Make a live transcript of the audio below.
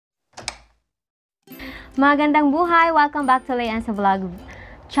Magandang buhay! Welcome back to Layan sa Vlog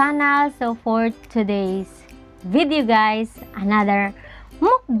channel. So for today's video guys, another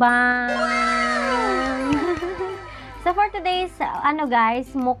mukbang! So for today's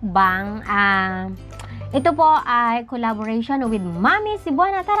mukbang, ito po ay collaboration with Mami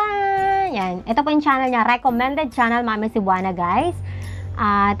Cebuana. Tara! Yan. Ito po yung channel niya, recommended channel Mami Cebuana guys.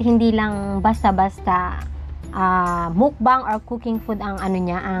 At hindi lang basta-basta mukbang or cooking food ang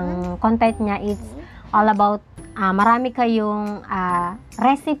ang content niya. It's all about marami kayong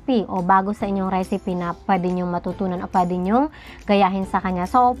recipe o bago sa inyong recipe na pwede nyong matutunan o pwede nyong gayahin sa kanya.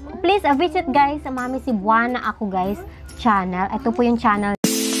 So please visit guys Mami Cebuana ako guys channel. Ito po yung channel.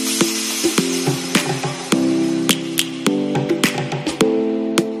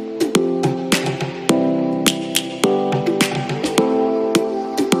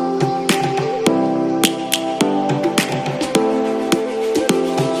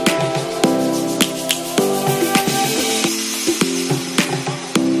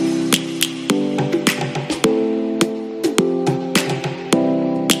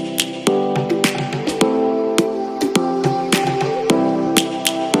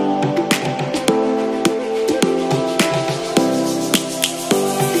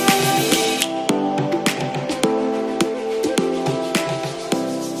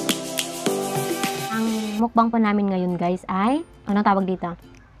 Mukbang po namin ngayon guys ay, anong tawag dito?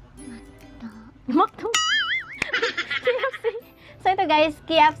 Makto. KFC. So ito guys,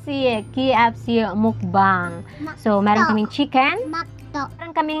 KFC mukbang. So meron kaming chicken.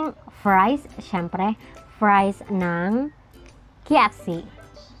 Meron kaming fries, syempre. Fries ng KFC.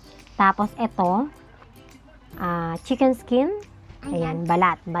 Tapos ito, chicken skin. Ayan,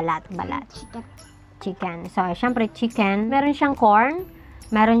 balat. Chicken. So syempre chicken. Meron siyang corn.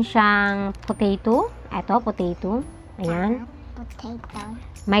 Meron siyang potato. Ito, potato. Ayan. Potato.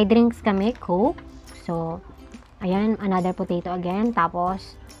 May drinks kami, Coke. So, ayan, another potato again.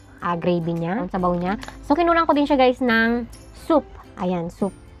 Tapos, gravy niya, sabaw niya. So, kinulang ko din siya guys ng soup. Ayan,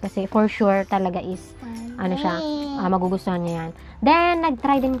 soup. Kasi for sure talaga is, magugustuhan niya yan. Then,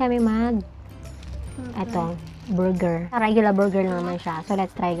 nag-try din kami burger. Regular burger lang naman siya. So,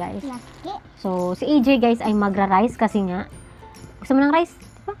 let's try guys. So, si AJ guys ay magra-rice kasi nga, gusto mo ng rice?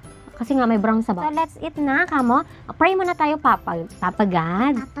 Diba? Kasi nga may brown sabaw. So, let's eat na, kamo. Pray muna tayo, Papa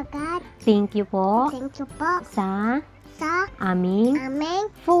God. Thank you po. Sa aming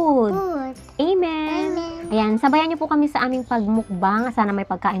food. Amen. Ayan, sabayan niyo po kami sa aming pagmukbang. Sana may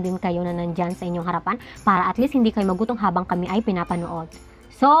pagkain din kayo na nandyan sa inyong harapan para at least hindi kayo magutong habang kami ay pinapanood.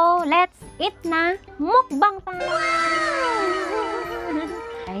 So, let's eat na. Mukbang tayo!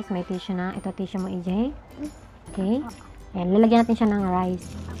 Guys, may tissue na. Ito tissue mo, AJ. Okay. Ayan, lalagyan natin siya ng rice.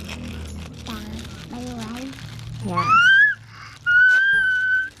 Yan.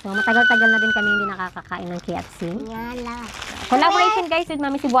 So, matagal-tagal na din kami hindi nakakakain ng KFC. Collaboration guys with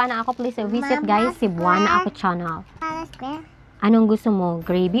Mami Cebuana ako. Please visit guys, Cebuana ako channel. Anong gusto mo?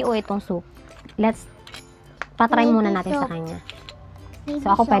 Gravy o itong soup? Let's patry muna natin sa kanya.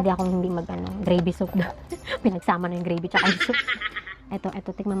 So, ako pwede akong hindi gravy soup. Pinagsama na yung gravy tsaka yung soup.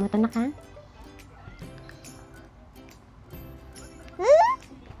 Ito, tikman mo ito na ka.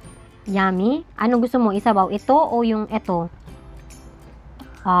 Yummy. Anong gusto mo? Isabaw? Ito o yung ito?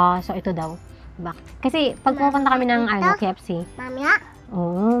 So ito daw. Diba? Kasi pag pupunta kami ng KFC. Mamaya?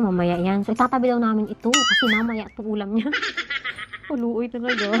 Oo, mamaya yan. So itatabi daw namin ito. Kasi mamaya ito ulam niya. Uluoy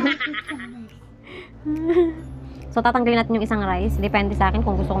talaga. So tatanggalin natin yung isang rice. Depende sa akin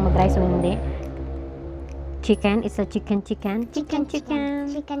kung gusto kong mag-rice o hindi. Chicken. It's a chicken. Chicken.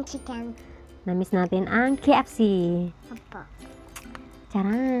 Na-miss natin ang KFC. Opo.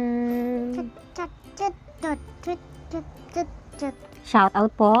 Charan! Shout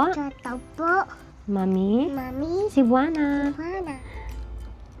out po. Mami Cebuana.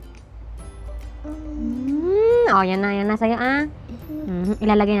 Yan na sa'yo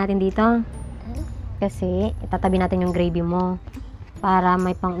Ilalagay natin dito. Kasi itatabi natin yung gravy mo para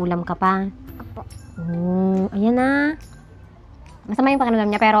may pang-ulam ka pa. Ayan na. Masama yung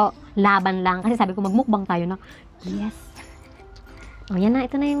pakiramdam niya pero laban lang. Kasi sabi ko magmukbang tayo na. Yes. Yan na,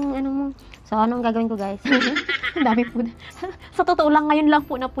 ito na yung mo. So, anong gagawin ko guys? Ang dami food. Sa totoo lang, ngayon lang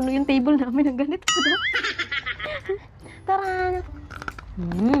po napuno yung table namin ng ganito. Tara!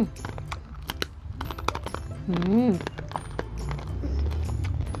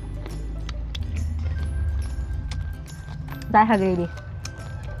 Dahil sa gravy.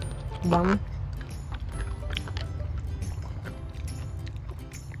 Bang.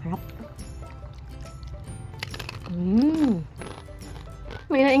 Harap.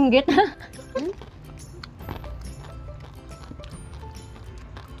 May nainggit.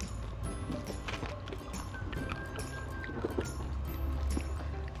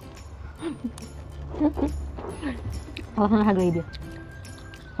 Ako sa gravy.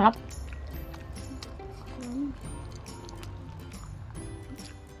 Sarap.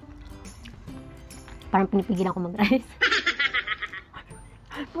 Parang pinipigilan ko mag-rice.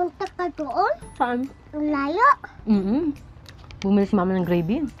 Punta ka doon? Saan? Layo? Bumili si mama ng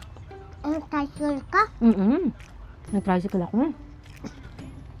gravy. Ang tricycle ka? Nag-tricycle ako.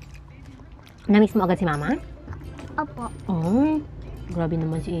 Na-miss mo agad si mama? Opo. Oh, grabe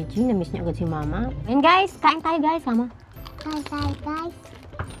naman si Eji. Na-miss niya agad si mama. And guys, kain tayo guys. Sama. Guys.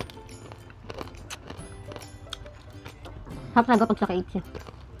 Sarap talaga pag sa kaitsi.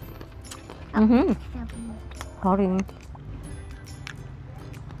 Sorry.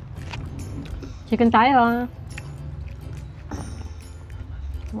 Chicken tayo.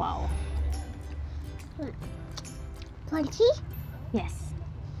 Wow. Crunchy? Yes.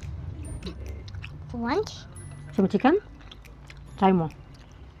 Crunch? Gusto mo chicken? Try mo.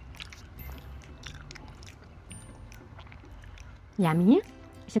 Yummy?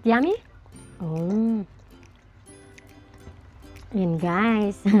 Is it yummy? Oh. Ayan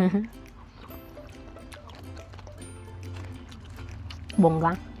guys.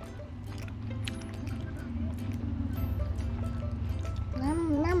 Bongga.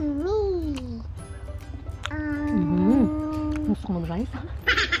 Yummy. Gusto ko mag-rice.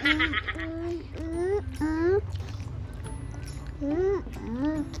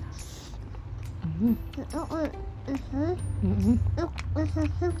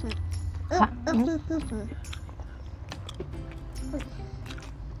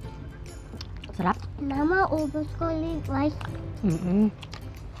 Sarap. Mama, ubos ko ulit rice.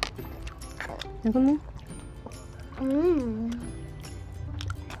 Tingnan mo.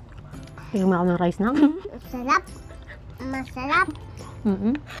 Tingnan mo ako ng rice na. Sarap. Masarap.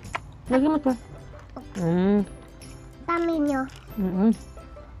 Lagyan mo to. Dami nyo.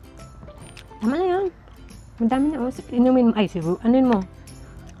 Tama na yan. Madami na. Inumin mo. Ay, siguro. Anuin mo.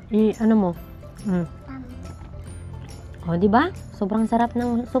 Ano mo. O, diba? Sobrang sarap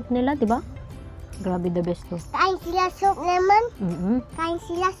ng soup nila, diba? Grabe, the best to. Kain sila soup naman. Kain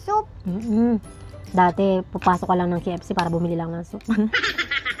sila soup. Dati, pupasok ka lang ng KFC para bumili lang ng soup.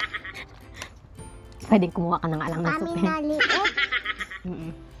 Pwedeng kumuha ka ng alang ng soup. Dami na liit.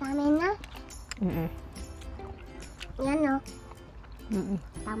 Dami na. Yan o.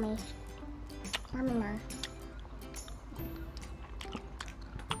 Dami. Dami na.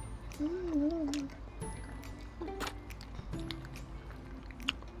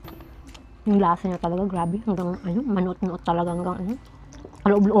 Yung lasa niya talaga, grabe. Hanggang, manuot-nuot talaga hanggang,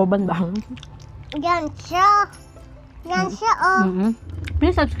 kaloob-looban ba? Yan siya. Yan siya, oh.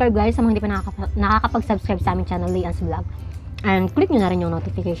 Please subscribe guys sa mga hindi pa nakakapag-subscribe sa aming channel, Lean's Vlog. And click nyo na rin yung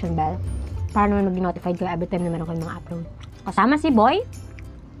notification bell para naman mag-notified kayo every time na meron kayong mga upload. Kasama si Boy.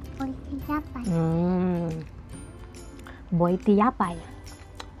 Boy Tiyapay. Boy Tiyapay.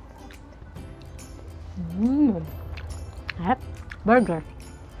 Harap. Burger.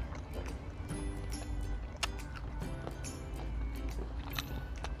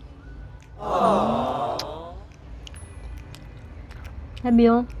 Sabi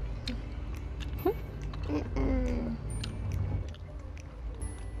yun.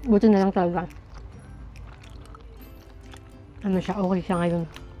 Buti na lang talaga. Ano siya, okay siya ngayon.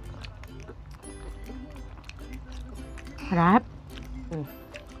 Harap.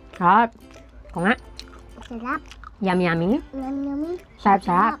 Harap. Ito nga. Sarap. Yummy yummy. Yummy. Sarap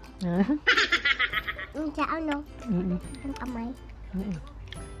sarap. Sa ano? Ang kamay.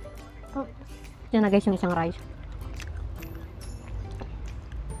 Yan na guys yung isang rice.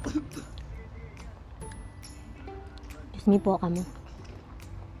 Just me po kamo.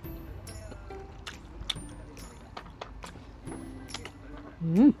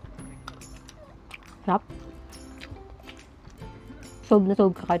 Sarap. Sob na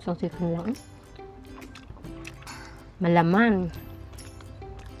sob ka kahit isang chicken lang. Malaman.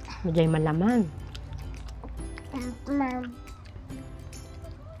 Medyo malaman. Ma'am.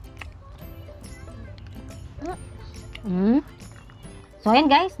 So ayan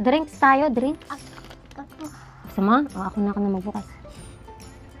guys, drinks tayo, drinks. Ako. Gusto mo? Ako na magbukas.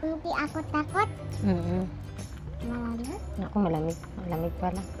 Hindi ako takot. Wala na. Ako malamig. Malamig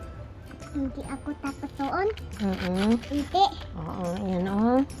pala. Hindi ako takot doon. Hindi. Oo, yan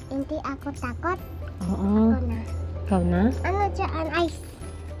o. Hindi ako takot. Oo. Ako na. Ikaw na? Ano dyan? Ice.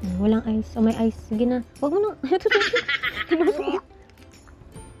 Walang ice. O may ice. Sige na. Huwag mo na.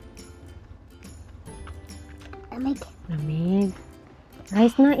 Lamig. Lamig.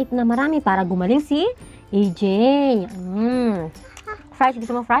 Guys na, eat na marami para gumaling si AJ. Fries.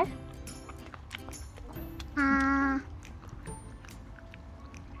 Gusto mo fries?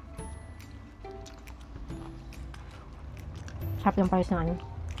 Sarap yung price ng ano.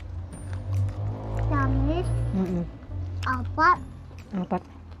 Tamis. Apat. Apat.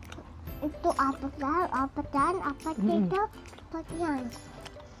 Ito apat lang. Apat yan. Apat dito. Apat yan.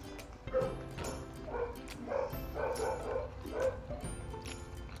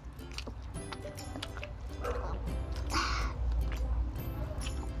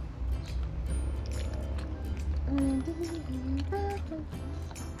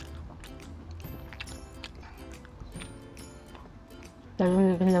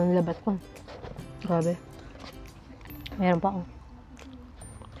 Talagang lang nilabas ko. Grabe. Mayroon pa ako.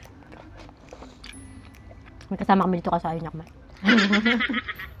 May kasama kami dito kasi ayaw niya kumain.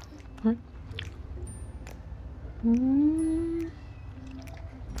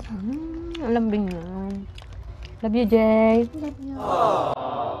 Ang lambing niya. Love you, Jay. Love you.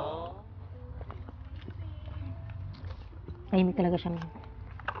 Tahimik talaga siya.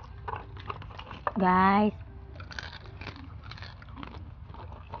 Guys.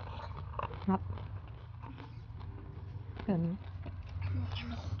 Hap. Yummy.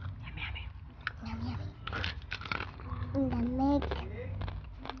 Yummy. Ang lamig.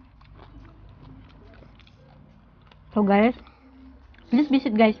 So guys, please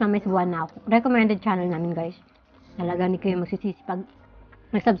visit guys Mami Cebuana. Recommended channel namin guys. Talaga ni kayo magsisisi pag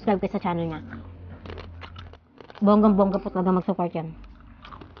mag-subscribe kayo sa channel niya. Bonggang-bongga po talaga mag-support yan.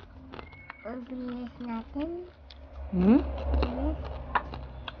 Ang bilis natin. Bilis?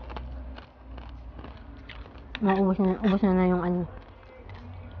 Ubus na yung ano.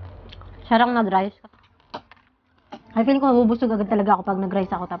 Sarang nag-rice. I feel ko mabubusog agad talaga ako pag nag-rice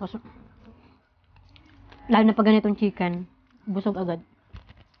ako. Tapos, lalo na pag ganitong chicken, busog agad.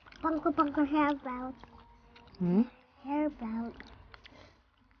 Pangko hair brown. Hair brown.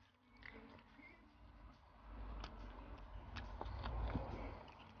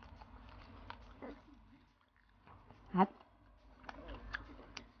 Hot.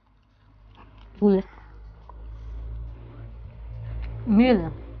 Cool.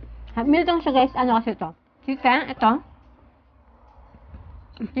 Meal. Hot meal lang siya guys. Ano kasi ito? Chicken. Ito.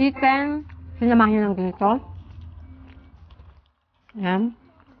 Chicken. Sinamahan nyo ng ganito. Ayan.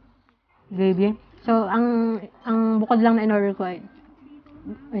 Gravy. So, ang bukod lang na in-order ko ay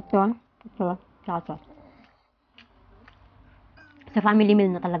ito. Tsaka ito. Sa family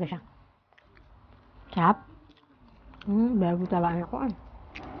meal na talaga siya. Sarap. Bago talaan ako.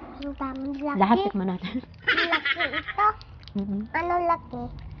 Ang daming laki. Lahat tikman natin. Laki ito. Ano laki?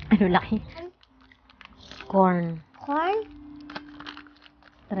 Ano laki? Corn. Corn?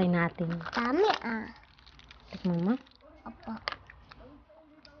 Try natin. Dami ah. Tikman mo. Opo.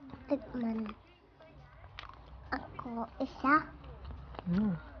 Tikman. Ako isa.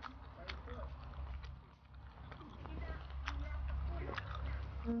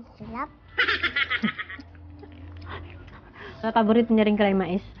 Ang sarap. So, paborito niya rin kay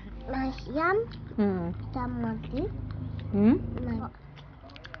mais. Masyam. Tamagi.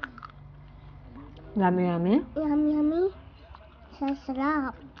 Yummy. Yummy.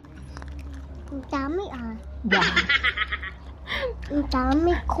 Sasarap. Ang dami ah. Yeah. Ang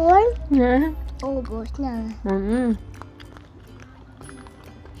dami corn. Yeah. Ubos na.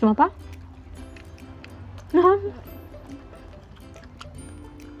 Suma pa?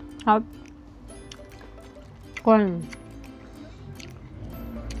 Hop. Corn.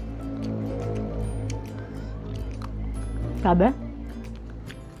 Sabi?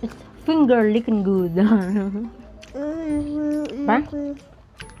 It's finger licking good. Pa?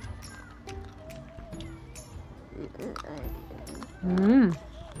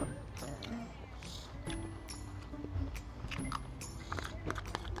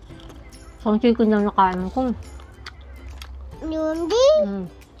 Ang chicken lang nakain ko. Yun din.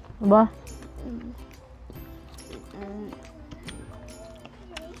 Ba?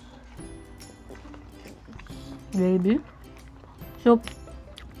 Baby. Soup.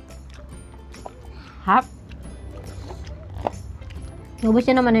 Hap. Ubus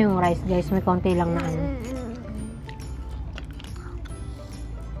niya naman na yung rice, guys. May konti lang na ano.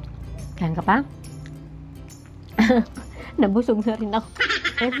 Kain ka pa? Nabusog na rin ako.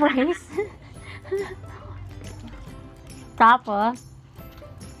 May fries. Tapos,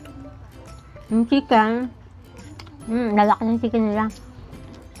 yung chicken. Lalaki ng chicken nila.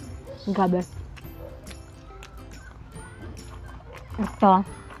 Grabe.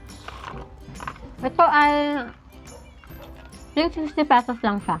 Ito ay 60 pesos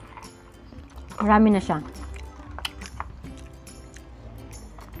lang siya. Marami na siya.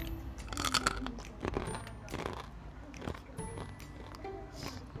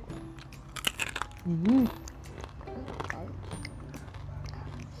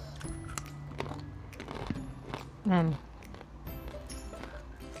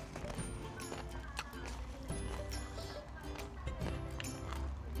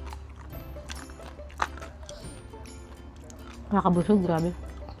 Nakabusog, grabe.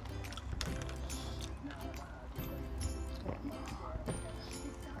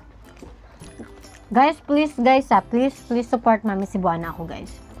 Guys, please support Mami Cebuana ako,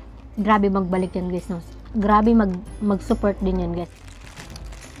 guys. Grabe magbalik yan, guys. No? Grabe mag-support din yan, guys.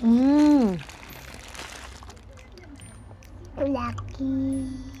 Lucky.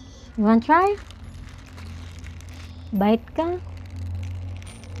 You wanna try? Bite ka?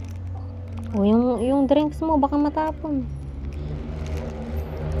 O, yung drinks mo, baka matapon.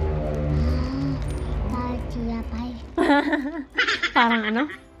 Tiyapay. Parang ano?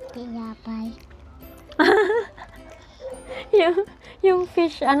 Tiyapay. yung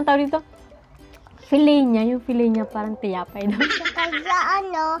fish, ano tawag dito? Yung filet niya parang tiyapay daw. Saka sa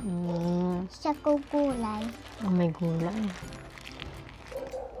ano, sa kukulay. Oh, may gulay.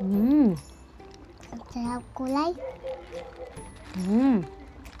 Sa kulay.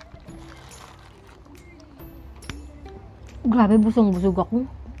 Grabe, busog ako.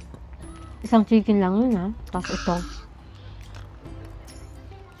 Isang chicken lang yun, ha? Tapos ito.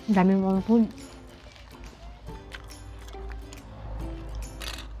 Ang dami mong food.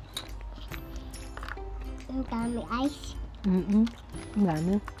 Ang dami ice. Ang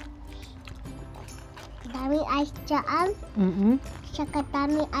dami. Dami ice dyan. Saka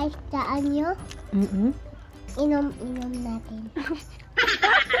dami ice dyan nyo. Inom natin.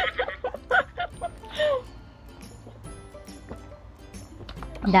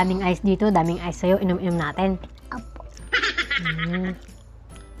 Daming ice dito, daming ice sa'yo. Inom natin. Apo.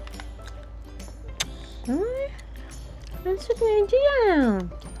 Ay, ang sweet na yun dyan.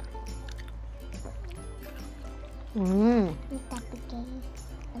 Ang tapit sa'yo.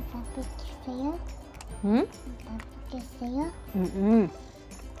 Ang tapit sa'yo.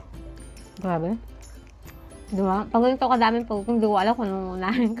 Grabe. Diba? Pag ganito kadaming pagkong, di ko alam kung anong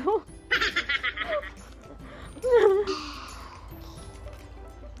unahin ko.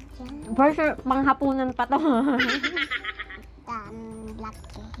 For sure, panghapunan pa to.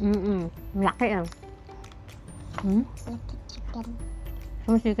 Laki. Laki ah. Laki chicken.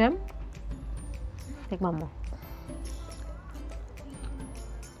 Sama chicken? Tikman mo.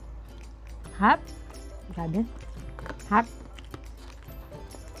 Hap? Grabe. Hap?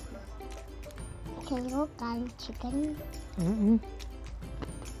 Kayo kan chicken.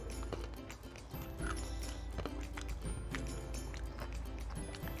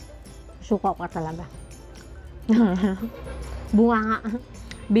 Suka ka talaga. Bunga nga.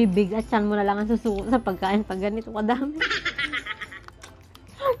 Bibig at tiyan mo na lang ang susuko sa pagkain pag ganito kadami.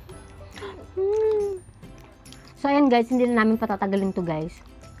 So ayan guys, hindi na namin patatagalin to guys.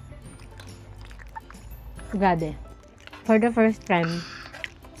 Grabe. For the first time,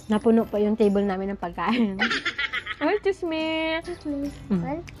 napuno pa yung table namin ng pagkain. Oh, excuse me. 1,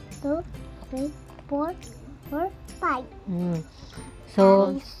 2, 3, 4, 5.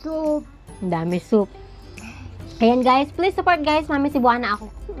 So, Soup. dami soup. Ayan guys, please support guys, Mami Cebuana ako.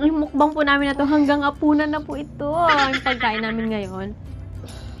 Yung mukbang po namin na to hanggang apunan na po ito. Yung pagkain namin ngayon.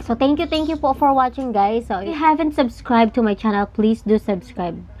 So, thank you po for watching guys. So, if you haven't subscribed to my channel, please do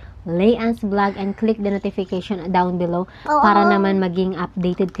subscribe. Layans Vlog and click the notification down below para naman maging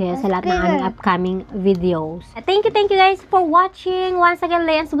updated kayo sa lahat ng aming upcoming videos. Thank you guys for watching. Once again,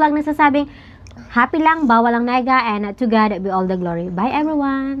 Layans Vlog nagsasabing, happy lang, bawal lang nega, and to God be all the glory. Bye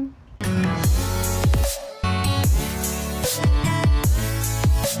everyone!